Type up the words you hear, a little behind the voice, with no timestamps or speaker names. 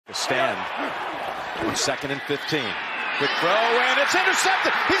Stand on 2nd and 15. Quick throw, and it's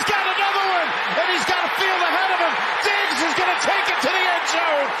intercepted. He's got another one, and he's got a field ahead of him. Diggs is going to take it to the end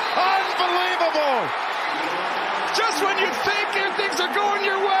zone. Unbelievable. Just when you think things are going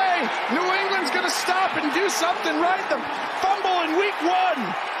your way, New England's going to stop and do something right. The fumble in week 1.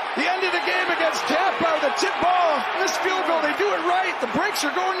 The end of the game against Tampa, the tip ball, this field goal, they do it right. The breaks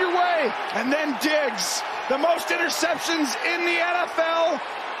are going your way. And then Diggs, the most interceptions in the NFL.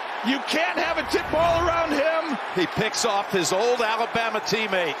 You can't have a tip ball around him. He picks off his old Alabama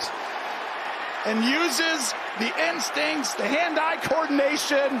teammate. And uses the instincts, the hand-eye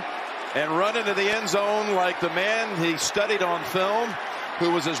coordination. And run into the end zone like the man he studied on film,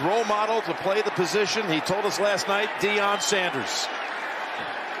 who was his role model to play the position. He told us last night, Deion Sanders.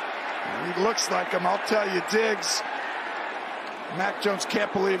 He looks like him, I'll tell you, Diggs. Mac Jones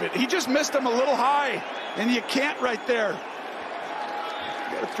can't believe it. He just missed him a little high, and you can't right there.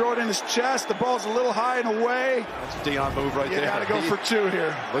 You got to throw it in his chest. The ball's a little high and away. That's a Deion move right there. You got to go for 2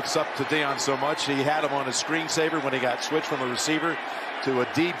 here. Looks up to Deion so much. He had him on his screensaver when he got switched from a receiver to a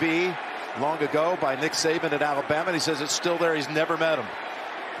DB long ago by Nick Saban at Alabama. And he says it's still there. He's never met him.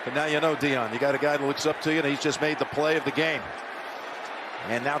 But now you know, Deion, you got a guy that looks up to you, and he's just made the play of the game.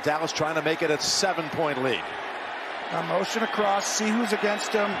 And now Dallas trying to make it a 7-point lead. Now motion across, see who's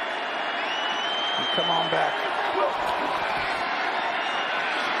against him. And come on back.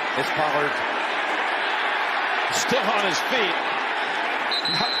 It's Pollard. Still on his feet.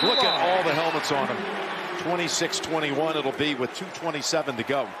 Look at all the helmets on him. 26-21 it'll be with 2:27 to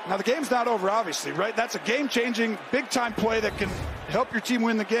go. Now the game's not over, obviously, right? That's a game-changing, big-time play that can help your team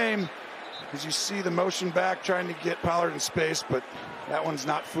win the game. As you see the motion back, trying to get Pollard in space, but that one's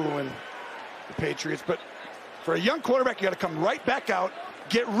not fooling the Patriots. But for a young quarterback, you got to come right back out,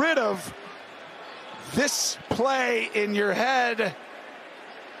 get rid of this play in your head.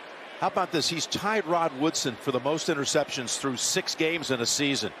 How about this? He's tied Rod Woodson for the most interceptions through 6 games in a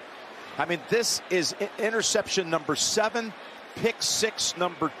season. I mean, this is interception number 7, pick 6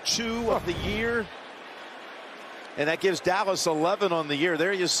 number 2 of the year. And that gives Dallas 11 on the year.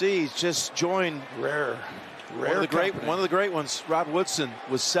 There you see, he's just joined Rare one of the great ones. Rod Woodson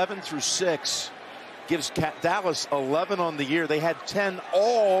was 7 through 6. Gives Dallas 11 on the year. They had 10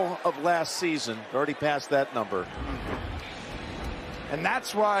 all of last season. Already passed that number. And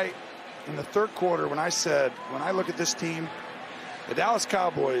that's why in the 3rd quarter, when I said, when I look at this team, the Dallas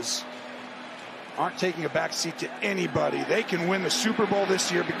Cowboys aren't taking a back seat to anybody. They can win the Super Bowl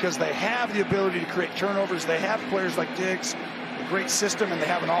this year because they have the ability to create turnovers. They have players like Diggs, a great system, and they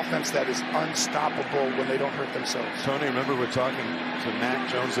have an offense that is unstoppable when they don't hurt themselves. Tony, remember we're talking to Mac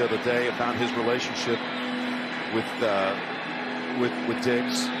Jones the other day about his relationship with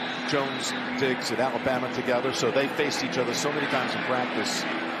Diggs. Jones, Diggs at Alabama together, so they faced each other so many times in practice.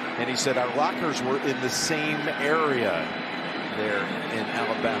 And he said our lockers were in the same area there in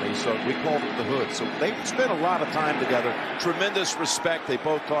Alabama. So we called it the hood. So they spent a lot of time together. Tremendous respect. They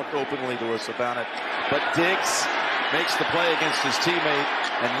both talked openly to us about it. But Diggs makes the play against his teammate,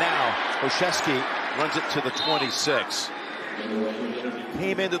 and now Oshesky runs it to the 26.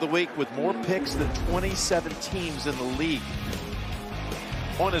 Came into the week with more picks than 27 teams in the league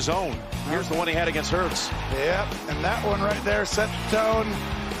on his own. Here's the one he had against Hurts. Yep, and that one right there set the tone.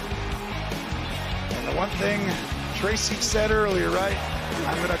 And the one thing Tracy said earlier, right?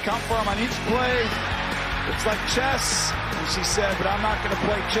 I'm going to account for him on each play. It's like chess. And she said, but I'm not going to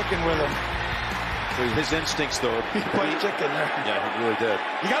play chicken with him. His instincts, though. He played chicken there. Yeah, he really did.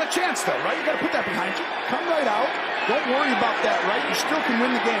 You got a chance, though, right? You got to put that behind you. Come right out. Don't worry about that, right? You still can win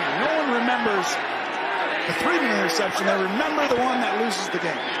the game. No one remembers the 3-minute interception. They remember the one that loses the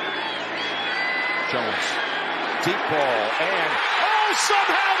game. Jones. Deep ball. And, oh,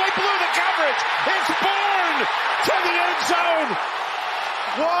 somehow they blew the coverage. It's Bourne to the end zone.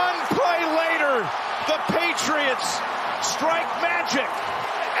 One play later, the Patriots strike magic.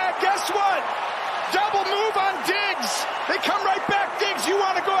 And guess what? Double move on Diggs. They come right back. Diggs, you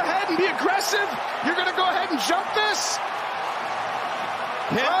want to go ahead and be aggressive? You're going to go ahead and jump this?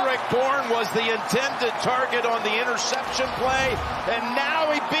 Kendrick Bourne was the intended target on the interception play, and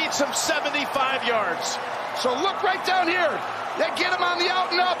now he beats him 75 yards. So look right down here. They get him on the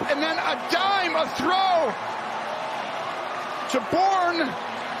out and up, and then a dime, a throw to Bourne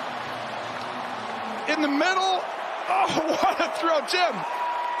in the middle. Oh, what a throw, Jim.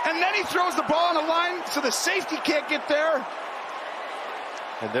 And then he throws the ball on the line so the safety can't get there.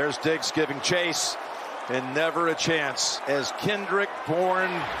 And there's Diggs giving chase, and never a chance as Kendrick Bourne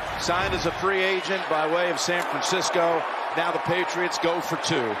signed as a free agent by way of San Francisco. Now the Patriots go for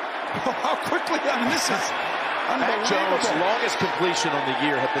 2. How quickly, I mean, this is Mac Jones' longest completion on the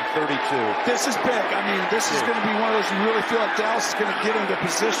year had been 32. This is big. I mean, this is going to be one of those you really feel like Dallas is going to get into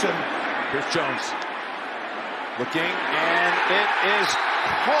position. Here's Jones. Looking, and it is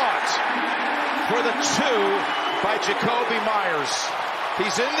caught for the 2 by Jacoby Myers.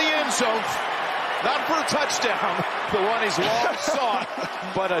 He's in the end zone, not for a touchdown, the one he's long sought,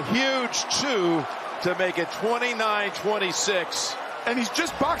 but a huge 2 to make it 29-26. And he's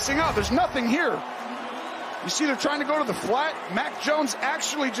just boxing out. There's nothing here. You see they're trying to go to the flat. Mac Jones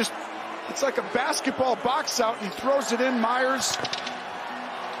actually just, it's like a basketball box out, and he throws it in. Myers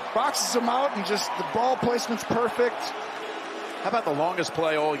boxes him out, and just the ball placement's perfect. How about the longest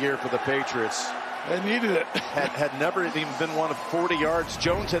play all year for the Patriots? They needed it. had never even been one of 40 yards.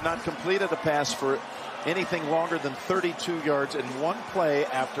 Jones had not completed a pass for anything longer than 32 yards in one play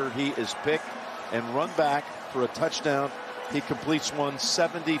after he is picked and run back for a touchdown. He completes one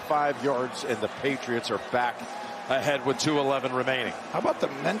 75 yards, and the Patriots are back ahead with 2:11 remaining. How about the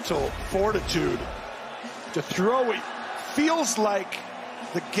mental fortitude to throw it? Feels like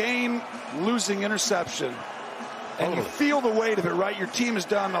the game-losing interception. And you feel the weight of it, right? Your team has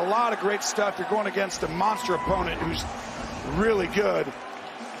done a lot of great stuff. You're going against a monster opponent who's really good.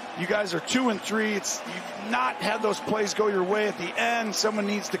 You guys are 2-3. You've not had those plays go your way at the end. Someone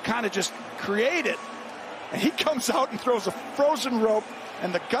needs to kind of just create it. And he comes out and throws a frozen rope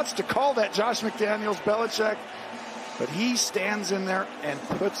and the guts to call that Josh McDaniels, Belichick. But he stands in there and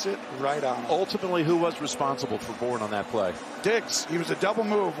puts it right on. Ultimately, who was responsible for Bourne on that play? Diggs. He was a double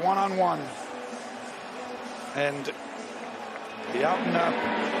move, one-on-one. And the out and up.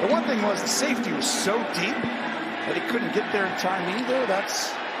 The one thing was the safety was so deep that he couldn't get there in time either.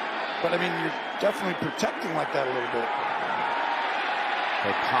 But I mean, you're definitely protecting like that a little bit.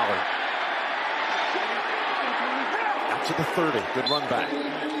 Hey, Pollard. Out to the 30. Good run back.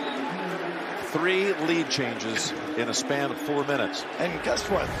 3 lead changes in a span of 4 minutes. And guess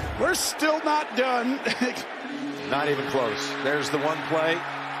what? We're still not done. Not even close. There's the one play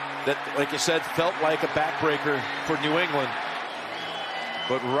that, like you said, felt like a backbreaker for New England.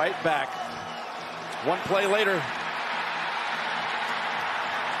 But right back. One play later.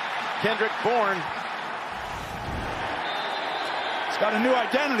 Kendrick Bourne. He's got a new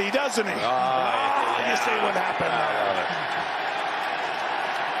identity, doesn't he? You see what happened there.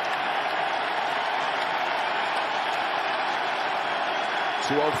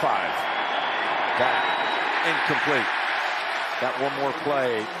 2:05. That incomplete. Got one more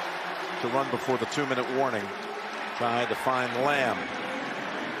play to run before the 2-minute warning. Tried to find Lamb.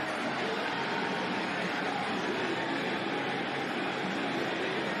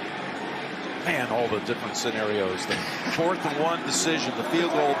 Man, all the different scenarios. The 4th and 1 decision, the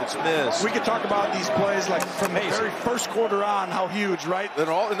field goal that's missed. We could talk about these plays like from the very first quarter on, how huge, right? And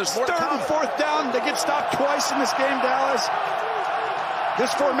there's more 3rd and 4th down. They get stopped twice in this game, Dallas.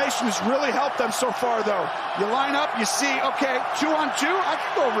 This formation has really helped them so far, though. You line up, you see, okay, 2-on-2, I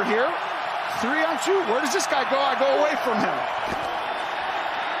can go over here. 3-on-2, where does this guy go? I go away from him.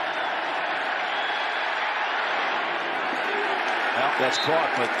 Well, that's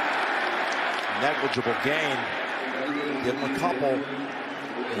caught, but negligible gain. Give him a couple.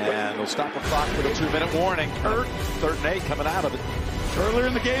 And they'll stop the clock for the 2-minute warning. 3rd and 8 coming out of it. Earlier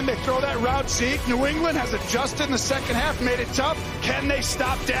in the game, they throw that route seek. New England has adjusted in the second half, made it tough. Can they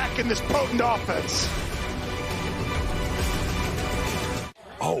stop Dak in this potent offense?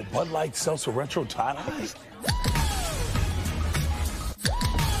 Oh, Bud Light Seltzer Retro tie-dyes?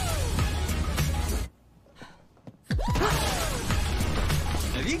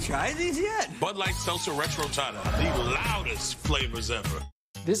 Have you tried these yet? Bud Light Seltzer Retro tie-dye, the loudest flavors ever.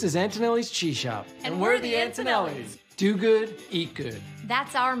 This is Antonelli's Cheese Shop. And we're the Antonellis. Do good, eat good.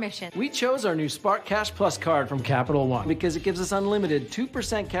 That's our mission. We chose our new Spark Cash Plus card from Capital One because it gives us unlimited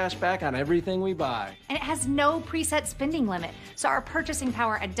 2% cash back on everything we buy. And it has no preset spending limit, so our purchasing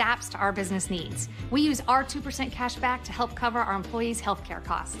power adapts to our business needs. We use our 2% cash back to help cover our employees' healthcare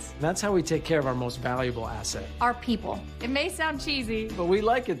costs. And that's how we take care of our most valuable asset. Our people. It may sound cheesy, but we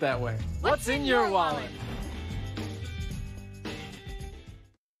like it that way. What's in your wallet?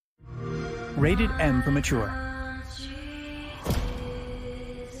 Rated M for mature.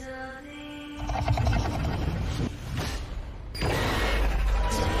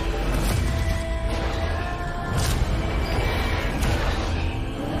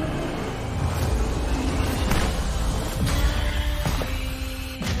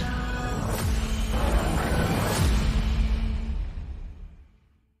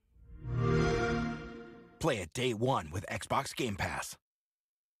 Play it day one with Xbox Game Pass.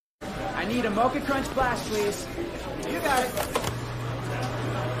 I need a Mocha Crunch Blast, please. You got it.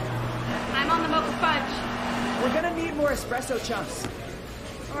 I'm on the Mocha Fudge. We're gonna need more espresso chunks.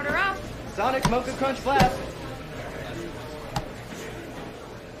 Order up. Sonic Mocha Crunch Flask.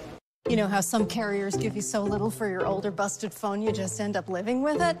 You know how some carriers give you so little for your older busted phone you just end up living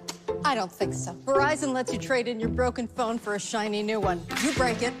with it? I don't think so. Verizon lets you trade in your broken phone for a shiny new one. You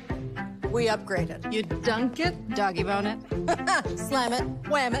break it, we upgrade it. You dunk it, doggy bone it, slam it,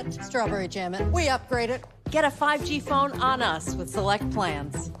 wham it, strawberry jam it. We upgrade it. Get a 5G phone on us with select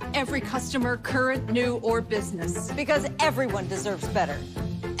plans. Every customer, current, new, or business. Because everyone deserves better.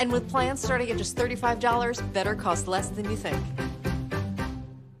 And with plans starting at just $35, better costs less than you think.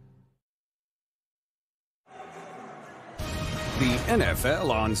 The NFL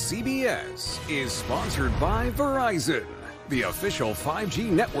on CBS is sponsored by Verizon, the official 5G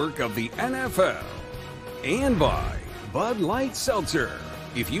network of the NFL. And by Bud Light Seltzer.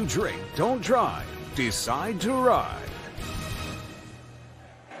 If you drink, don't drive. Decide to ride.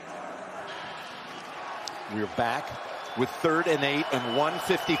 We're back with 3rd and 8 and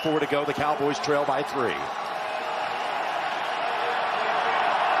 1:54 to go. The Cowboys trail by 3.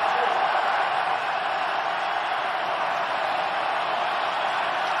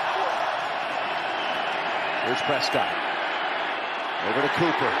 Here's Prescott. Over to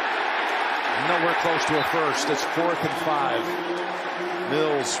Cooper. Nowhere close to a first. It's 4th and 5.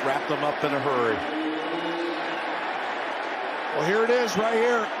 Mills wrapped them up in a hurry. Well, here it is right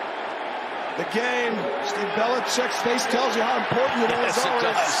here. The game. Steve Belichick's face tells you how important it is. Yes, it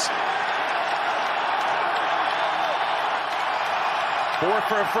does. 4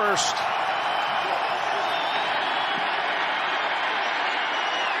 for a first.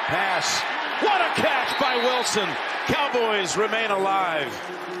 Pass. What a catch by Wilson. Cowboys remain alive.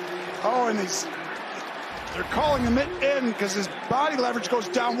 Oh, and they're calling him in because his body leverage goes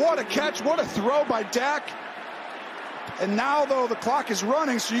down. What a catch. What a throw by Dak. And now, though, the clock is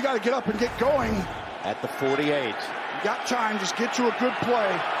running, so you got to get up and get going. At the 48. You got time. Just get to a good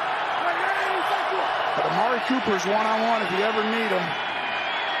play. But Amari Cooper's one-on-one if you ever need him.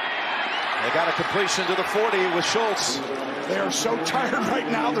 They got a completion to the 40 with Schultz. They are so tired right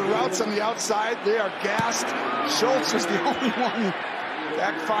now. The routes on the outside, they are gassed. Schultz is the only one.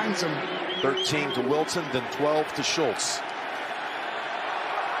 Dak finds him. 13 to Wilson, then 12 to Schultz.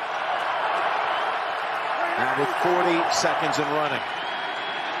 Now with 40 seconds and running.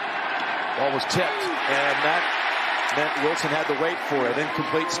 Ball was tipped, and that meant Wilson had to wait for it.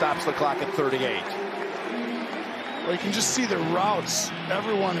 Incomplete, stops the clock at 38. Well, you can just see the routes.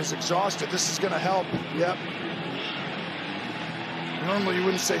 Everyone is exhausted. This is going to help. Yep. Normally you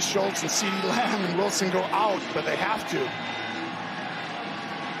wouldn't say Schultz and CeeDee Lamb and Wilson go out, but they have to.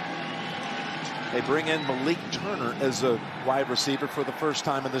 They bring in Malik Turner as a wide receiver for the first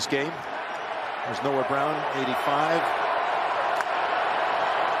time in this game. There's Noah Brown, 85.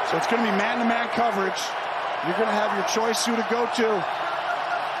 So it's going to be man-to-man coverage. You're going to have your choice who to go to.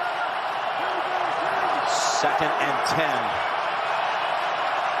 2nd and 10.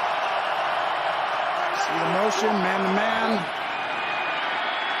 See the motion, man-to-man.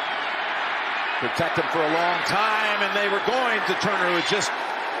 Protect him for a long time, and they were going to Turner, who had just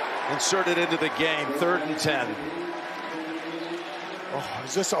inserted into the game. 3rd and 10. Oh,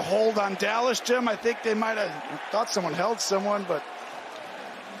 is this a hold on Dallas, Jim? I think they might have thought someone held someone, but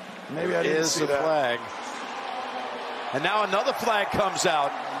maybe I didn't see that. It is a flag. And now another flag comes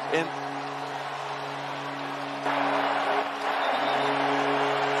out. And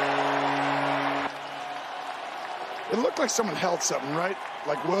it looked like someone held something, right?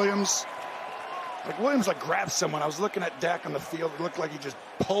 Like Williams. Like Williams grabbed someone. I was looking at Dak on the field. It looked like he just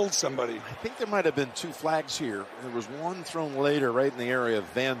pulled somebody. I think there might have been 2 flags here. There was one thrown later right in the area of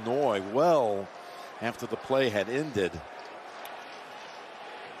Van Noy, well after the play had ended.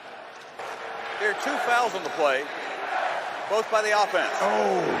 There are 2 fouls on the play, both by the offense.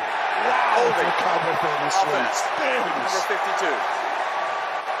 Oh, wow. Holding. Cowboy Offense. Number 52.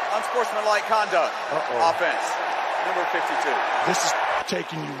 Unsportsmanlike conduct. Offense. Number 52. This is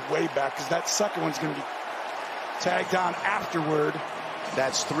taking you way back because that second one's going to be tagged on afterward.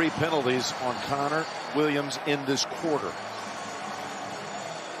 That's 3 penalties on Connor Williams in this quarter.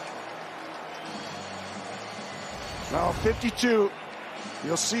 Now 52.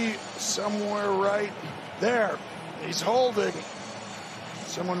 You'll see somewhere right there. He's holding.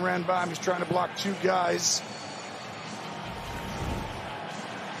 Someone ran by him. He's trying to block 2 guys.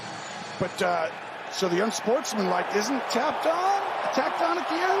 But so the unsportsmanlike isn't tacked on at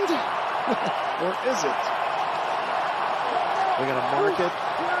the end? Or is it? They're going to mark it.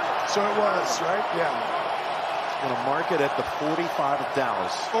 So it was, right? Yeah. Going to mark it at the 45 of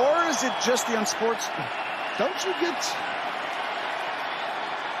Dallas. Or is it just the unsportsman? Don't you get...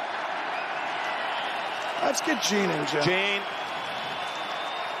 Let's get Gene in, Jeff. Gene,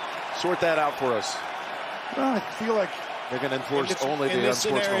 sort that out for us. Well, I feel like they're going to enforce only the in this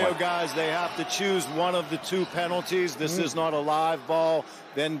scenario, unsportsmanlike. guys, they have to choose one of the two penalties. This is not a live ball,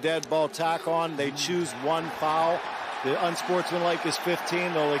 then dead ball tack on. They choose one foul. The unsportsmanlike is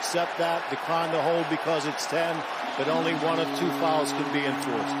 15. They'll accept that, decline the hold because it's 10, but only one of two fouls can be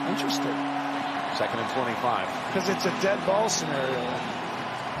enforced. Interesting. 2nd and 25. Because it's a dead ball scenario.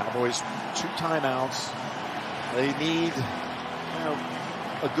 Cowboys 2 timeouts. They need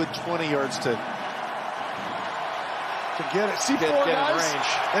a good 20 yards to get it. See, get 4 in guys. range.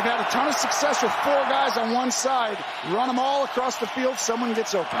 They've had a ton of success with 4 guys on one side. Run them all across the field. Someone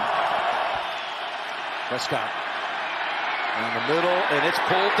gets open. Prescott in the middle, and it's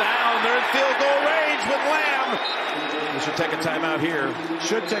pulled down. They're in field goal range with Lamb. They should take a timeout here.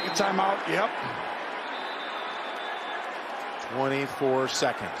 Should take a timeout. Yep. 24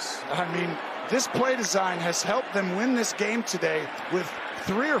 seconds. I mean, this play design has helped them win this game today with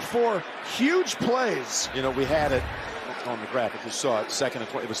 3 or 4 huge plays. You know, we had it on the graphic. You saw it, 2nd and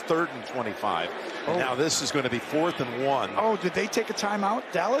 20. It was 3rd and 25. And now this is going to be 4th and 1. Oh, did they take a timeout,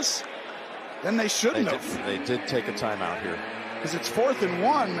 Dallas? Then they shouldn't have. They did take a timeout here. Because it's 4th and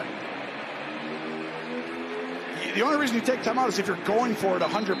 1. The only reason you take timeout is if you're going for it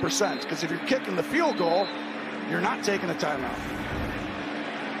 100%. Because if you're kicking the field goal, you're not taking a timeout.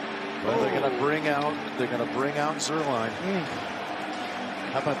 Well, they're going to bring out Zerline.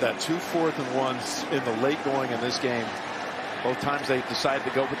 How about that? 2 4th and 1s in the late going in this game. Both times they decided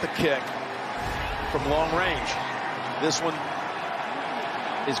to go with the kick from long range. This one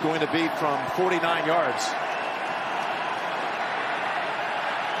is going to be from 49 yards.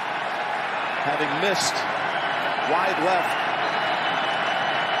 Having missed wide left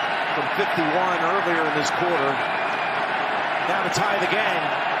from 51 earlier in this quarter. Now to tie the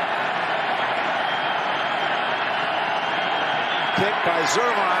game. Kick by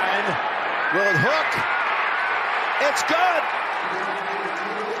Zerline. Will it hook? It's good.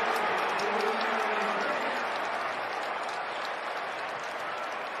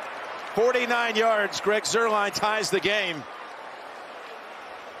 .49 yards. Greg Zerline ties the game.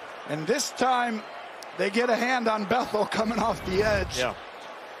 And this time, they get a hand on Bethel coming off the edge. Yeah.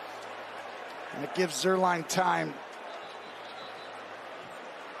 And it gives Zerline time.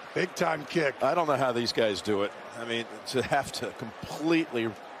 Big time kick. I don't know how these guys do it. I mean, to have to completely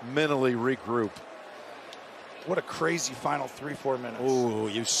mentally regroup. What a crazy final 3-4 minutes. Oh,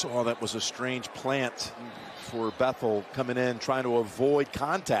 you saw that was a strange plant for Bethel coming in, trying to avoid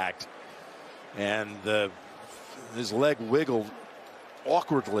contact. And his leg wiggled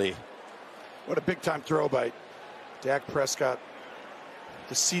awkwardly. What a big time throw by Dak Prescott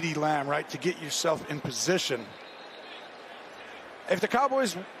to CeeDee Lamb, right, to get yourself in position. If the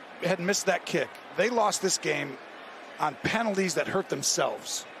Cowboys had missed that kick, they lost this game on penalties that hurt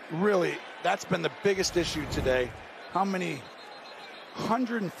themselves. Really, that's been the biggest issue today. How many?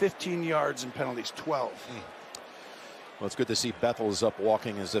 115 yards in penalties, 12. Well, it's good to see Bethel is up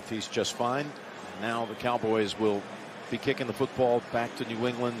walking as if he's just fine. Now the Cowboys will be kicking the football back to New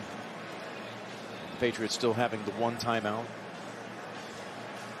England. The Patriots still having the 1 timeout.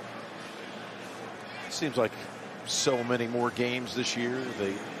 Seems like so many more games this year.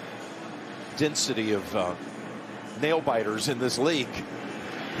 The density of nail biters in this league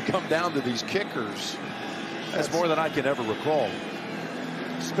come down to these kickers. That's more than I can ever recall.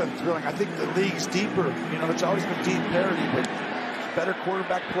 It's been thrilling. I think the league's deeper. You know, it's always been deep parity, but better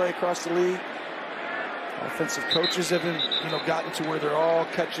quarterback play across the league. Offensive coaches have been, gotten to where they're all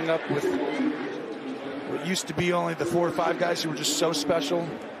catching up with what used to be only the 4 or 5 guys who were just so special.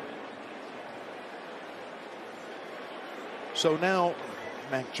 So now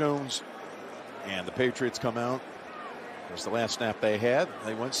Mac Jones and the Patriots come out. It was the last snap they had.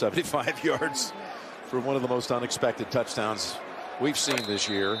 They went 75 yards for one of the most unexpected touchdowns we've seen this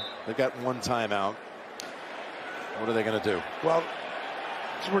year. They've got 1 timeout. What are they going to do? Well,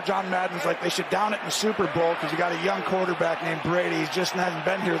 this is where John Madden's like, they should down it in the Super Bowl because you got a young quarterback named Brady. He just hasn't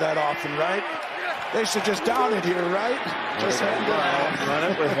been here that often, right? They should just down it here, right? Just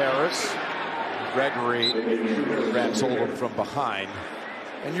run it with Harris. Gregory grabs hold of him from behind.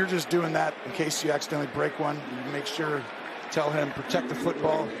 And you're just doing that in case you accidentally break one. You make sure, tell him, protect the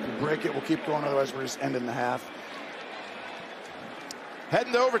football. If you break it, we'll keep going. Otherwise, we're just ending the half.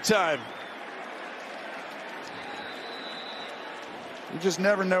 Heading to overtime. You just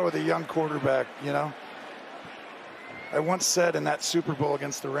never know with a young quarterback, I once said in that Super Bowl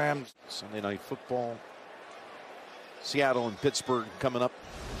against the Rams. Sunday Night Football. Seattle and Pittsburgh coming up.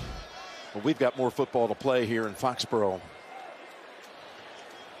 Well, we've got more football to play here in Foxborough.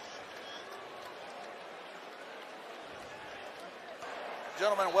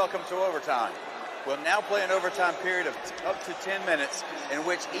 and welcome to overtime. We'll now play an overtime period of up to 10 minutes in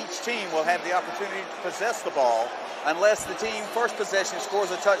which each team will have the opportunity to possess the ball unless the team first possession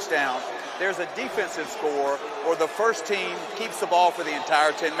scores a touchdown, there's a defensive score, or the first team keeps the ball for the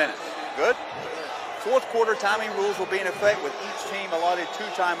entire 10 minutes. Good? Fourth quarter timing rules will be in effect with each team allotted 2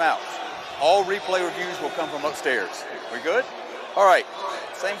 timeouts. All replay reviews will come from upstairs. We good? All right.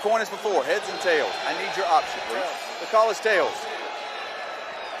 Same coin as before, heads and tails. I need your option, please. The call is tails.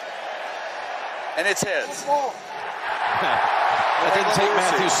 And it's heads. That didn't take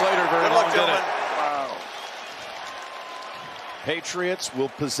Matthew Slater very long, did it? Wow. Patriots will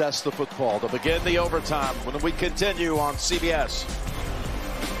possess the football to begin the overtime when we continue on CBS.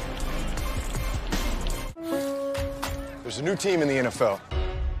 There's a new team in the NFL.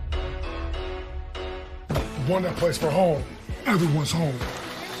 One that plays for home. Everyone's home.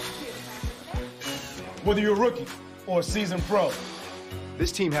 Whether you're a rookie or a seasoned pro,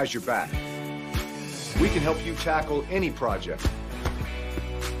 this team has your back. We can help you tackle any project.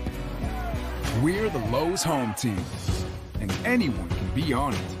 We're the Lowe's home team, and anyone can be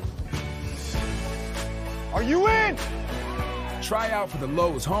on it. are you in? Try out for the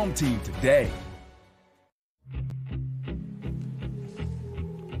Lowe's home team today.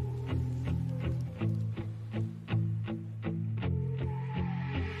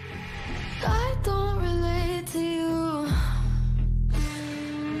 I don't relate to you.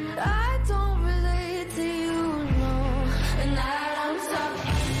 I don't relate to you, no. And I don't stop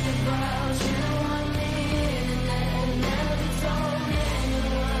thinking about you. Don't want me in it, and never told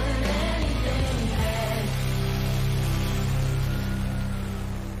anyone anything bad.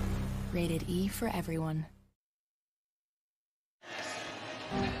 Rated E for everyone.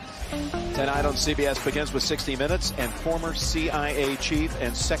 Tonight on CBS begins with 60 Minutes and former CIA Chief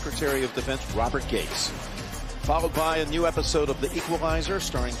and Secretary of Defense Robert Gates. Followed by a new episode of The Equalizer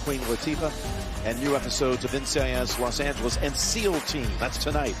starring Queen Latifah and new episodes of NCIS Los Angeles and SEAL Team. That's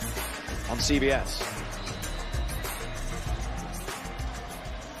tonight on CBS.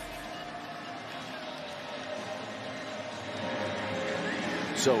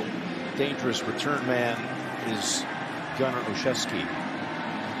 So, dangerous return man is Gunnar Olszewski.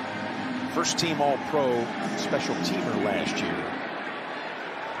 First team All-Pro special teamer last year.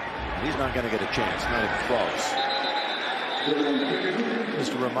 And he's not going to get a chance, not even close.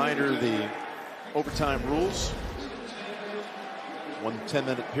 Just a reminder, the overtime rules. 1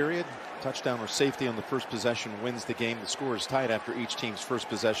 10-minute period. Touchdown or safety on the first possession wins the game. The score is tied after each team's first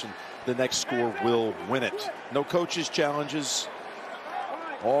possession. The next score will win it. No coaches' challenges.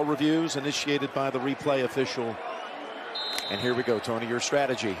 All reviews initiated by the replay official. And here we go, Tony, your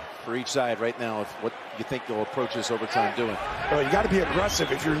strategy for each side right now of what you think you'll approach this overtime doing. Well, you got to be aggressive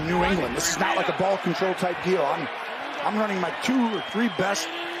if you're New England. This is not like a ball control type deal. I'm running my 2 or 3 best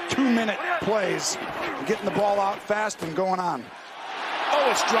 2-minute plays, getting the ball out fast and going on. Oh,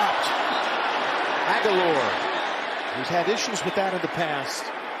 it's dropped. Aguilar, who's had issues with that in the past,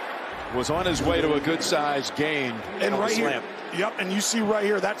 was on his way to a good-sized gain. And right here, yep, and you see right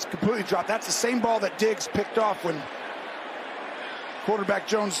here, that's completely dropped. That's the same ball that Diggs picked off when quarterback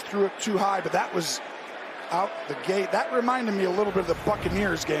Jones threw it too high, but that was out the gate. That reminded me a little bit of the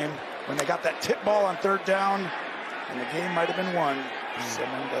Buccaneers game when they got that tip ball on 3rd down, and the game might have been won.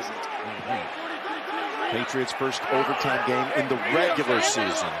 Someone doesn't. Patriots' first overtime game in the regular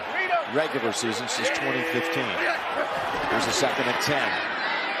season. Regular season since 2015. Here's a 2nd and 10.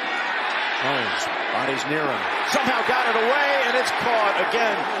 Jones, bodies near him. Somehow got it away, and it's caught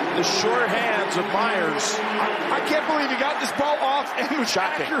again. The short hands of Myers. I can't believe he got this ball off and was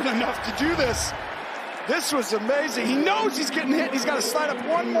accurate enough to do this. This was amazing. He knows he's getting hit. He's got to slide up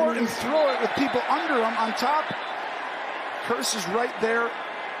one more and throw it with people under him on top. Curse is right there,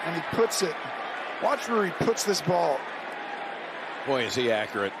 and he puts it. Watch where he puts this ball. Boy, is he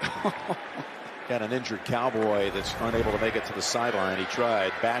accurate. Got an injured Cowboy that's unable to make it to the sideline. He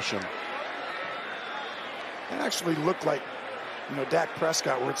tried. Basham. It actually looked like, you know, Dak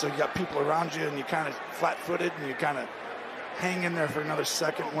Prescott, where it's like you got people around you and you kind of flat-footed and you kind of hang in there for another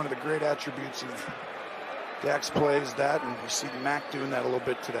second. One of the great attributes of Dak's play is that, and you see Mac doing that a little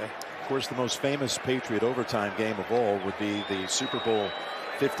bit today. Of course, the most famous Patriot overtime game of all would be the Super Bowl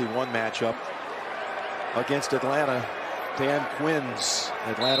 51 matchup against Atlanta. Dan Quinn's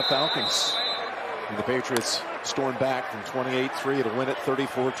Atlanta Falcons. And the Patriots stormed back from 28-3 to win it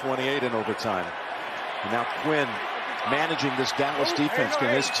 34-28 in overtime. And now Quinn managing this Dallas defense. Can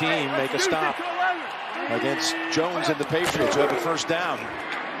his team make a stop against Jones and the Patriots, who have a first down?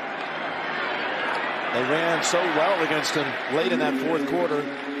 They ran so well against him late in that 4th quarter.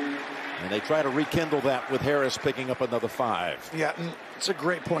 And they try to rekindle that with Harris picking up another 5. Yeah, and it's a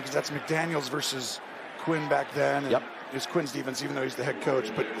great point because that's McDaniels versus Quinn back then. And yep. It was Quinn's defense, even though he's the head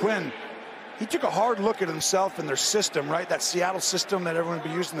coach. But Quinn, he took a hard look at himself and their system, right? That Seattle system that everyone would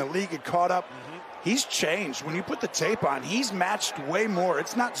be using in the league had caught up. He's changed. When you put the tape on, he's matched way more.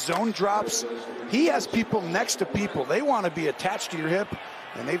 It's not zone drops. He has people next to people. They want to be attached to your hip,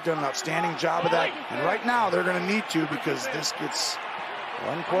 and they've done an outstanding job of that. And right now, they're going to need to because this gets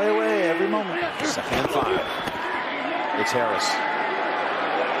one play away every moment. 2nd and 5. It's Harris.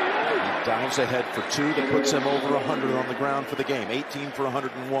 He dives ahead for 2 that puts him over 100 on the ground for the game. 18 for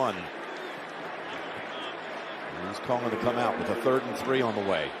 101. He's calling to come out with a 3rd and 3 on the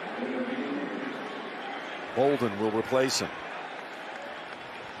way. Bolden will replace him.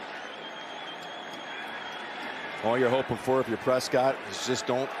 All you're hoping for if you're Prescott is just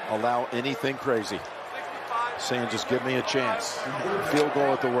don't allow anything crazy. Saying just give me a chance. Field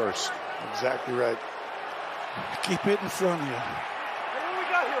goal at the worst. Exactly right. Keep it in front of you.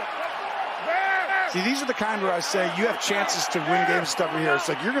 See, these are the kind where I say you have chances to win games stuff here. It's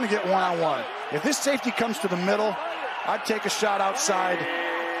like you're going to get one-on-one. If this safety comes to the middle, I'd take a shot outside.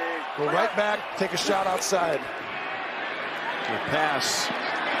 Go right back, take a shot outside. The pass.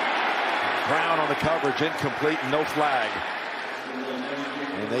 Brown on the coverage, incomplete, no flag.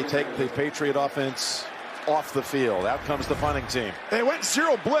 And they take the Patriot offense off the field. Out comes the punting team. They went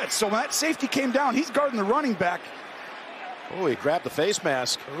 0 blitz, so when that safety came down, he's guarding the running back. Oh, he grabbed the face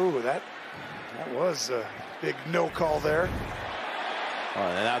mask. Oh, that was a big no call there. Oh,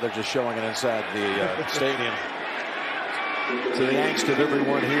 and now they're just showing it inside the stadium. To the angst of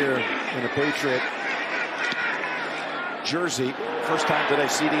everyone here in the Patriot jersey. First time today,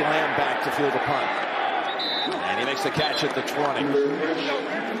 C.D. Lamb back to field a punt. And he makes the catch at the 20.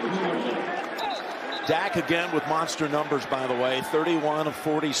 Dak again with monster numbers, by the way. 31 of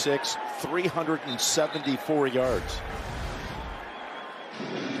 46, 374 yards.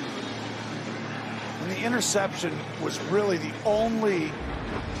 And the interception was really the only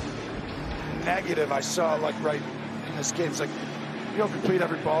negative I saw, like, right in this game. It's like you don't complete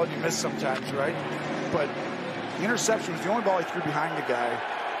every ball and you miss sometimes, right? But the interception was the only ball he threw behind the guy.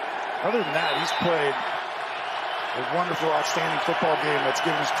 Other than that, he's played a wonderful, outstanding football game that's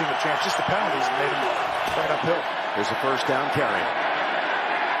given his team a chance. Just the penalties made him right uphill. There's a first down carry.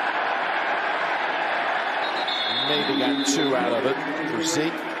 Maybe got 2 out of it for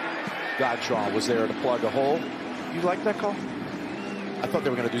Zeke. Godshaw was there to plug a hole. You like that call? I thought they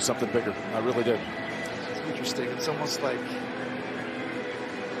were going to do something bigger. I really did. It's interesting. It's almost like,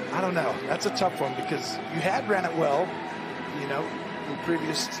 I don't know. That's a tough one because you had ran it well, you know, in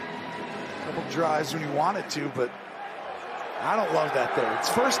previous couple drives when you wanted to, but I don't love that there. It's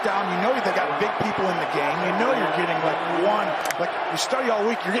first down. You know they got big people in the game. You know you're getting like you study all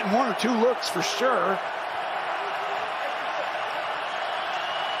week. You're getting 1 or 2 looks for sure.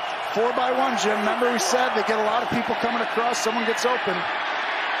 4-by-1, Jim. Remember we said they get a lot of people coming across. Someone gets open.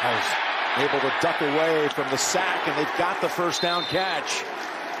 I was able to duck away from the sack, and they've got the first down catch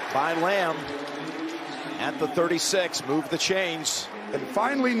by Lamb at the 36. Move the chains. And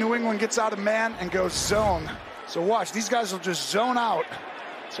finally, New England gets out of man and goes zone. So watch, these guys will just zone out.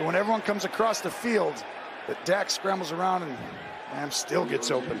 So when everyone comes across the field, that Dak scrambles around and Lamb still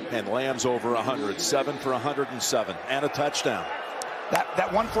gets open. And Lamb's over 100, 7 for 107, and a touchdown.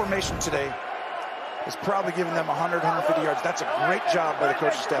 That one formation today is probably giving them 100, 150 yards. That's a great job by the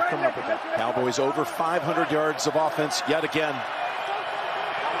coaching staff coming up with that. Cowboys over 500 yards of offense yet again.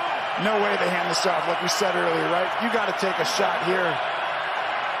 No way they hand this off, like we said earlier, right? You got to take a shot here.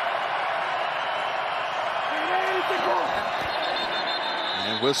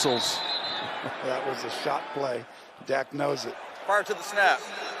 And whistles. That was a shot play. Dak knows it. Prior to the snap,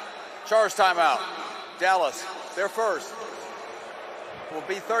 charge timeout. Dallas, their first. Will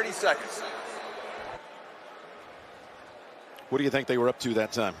be 30 seconds. What do you think they were up to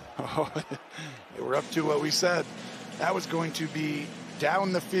that time? Oh, they were up to what we said. That was going to be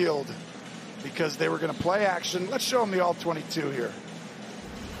down the field because they were going to play action. Let's show them the all-22 here.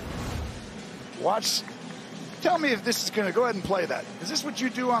 Watch. Tell me if this is going to go ahead and play that. Is this what you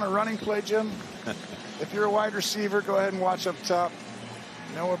do on a running play, Jim? If you're a wide receiver, go ahead and watch up top.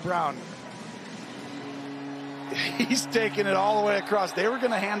 Noah Brown. He's taking it all the way across. They were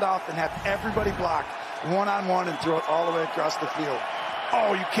going to hand off and have everybody block one-on-one and throw it all the way across the field.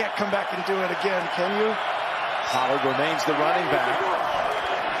 Oh, you can't come back and do it again, can you? Pollard remains the running back.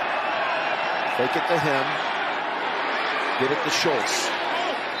 Fake it to him. Get it to Schultz.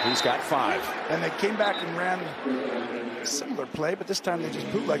 He's got 5. And they came back and ran a similar play, but this time they just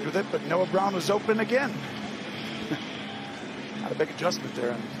bootlegged with it. But Noah Brown was open again. Not a big adjustment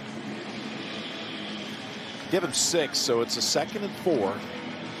there. Give him 6, so it's a 2nd and 4.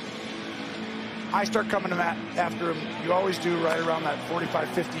 I start coming after him. You always do right around that 45,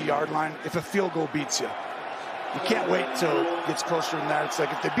 50-yard line if a field goal beats you. You can't wait till it gets closer than that. It's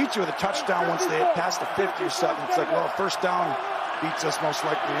like if they beat you with a touchdown once they hit past the 50 or something, it's like, well, first down beats us most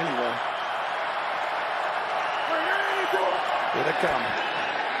likely anyway. Here they come.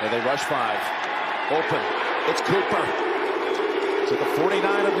 And they rush 5. Open. It's Cooper. To the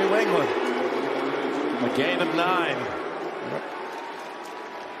 49 of New England. A gain of 9.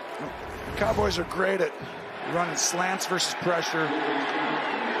 The Cowboys are great at running slants versus pressure.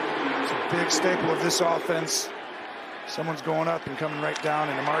 It's a big staple of this offense. Someone's going up and coming right down,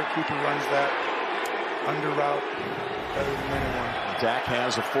 and Amari Cooper runs that under route better than anyone. Dak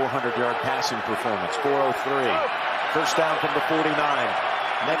has a 400-yard passing performance. 403. First down from the 49.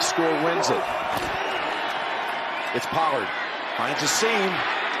 Next score wins it. It's Pollard. Finds a seam.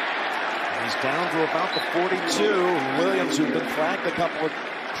 He's down to about the 42. Williams, who'd been flagged a couple of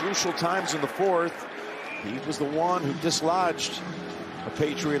crucial times in the 4th. He was the one who dislodged a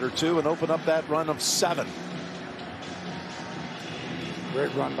Patriot or 2 and opened up that run of 7.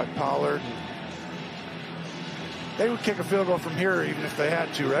 Great run by Pollard. They would kick a field goal from here even if they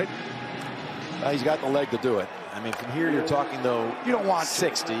had to, right? He's got the leg to do it. I mean, from here you're talking, though, you don't want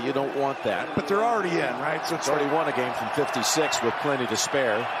 60. You don't want that. But they're already in, right? So it's already won a game from 56 with plenty to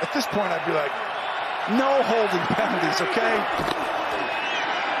spare. At this point, I'd be like, no holding penalties, okay?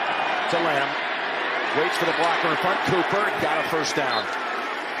 To Lamb. Waits for the blocker in front. Cooper got a first down.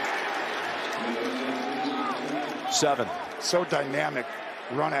 7. So dynamic.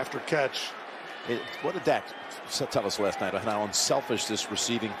 Run after catch. What did Dak tell us last night on how unselfish this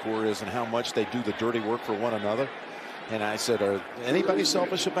receiving core is and how much they do the dirty work for one another? And I said, are anybody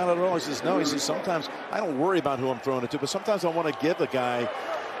selfish about it at all? He says, no. He says, sometimes I don't worry about who I'm throwing it to, but sometimes I want to give a guy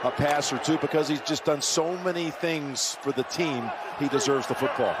a pass or 2 because he's just done so many things for the team. He deserves the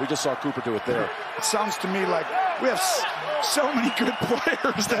football. We just saw Cooper do it there. It sounds to me like we have so many good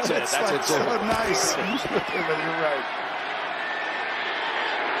players that it's like so nice. But you're right.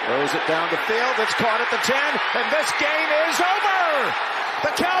 Throws it down the field. It's caught at the 10, and this game is over.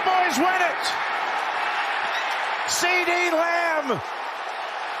 The Cowboys win it. C.D. Lamb.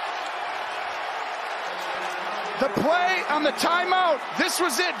 The play on the timeout. This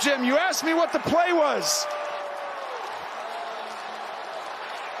was it, Jim. You asked me what the play was.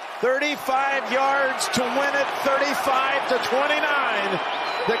 35 yards to win it, 35-29.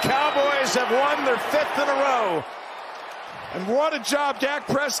 The Cowboys have won their 5th in a row. And what a job. Dak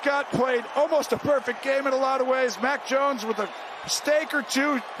Prescott played almost a perfect game in a lot of ways. Mac Jones with a mistake or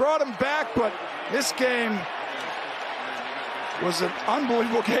 2 brought him back, but this game was an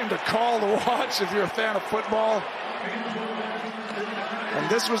unbelievable game to call, to watch if you're a fan of football. And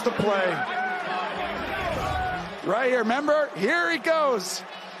this was the play. Right here, remember? Here he goes.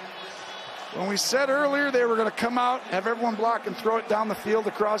 When we said earlier they were going to come out, have everyone block and throw it down the field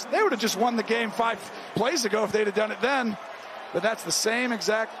across, they would have just won the game 5 plays ago if they'd have done it then. But that's the same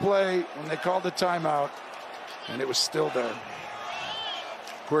exact play when they called the timeout, and it was still there.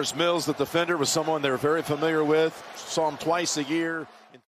 Of course, Mills, the defender, was someone they were very familiar with. Saw him twice a year.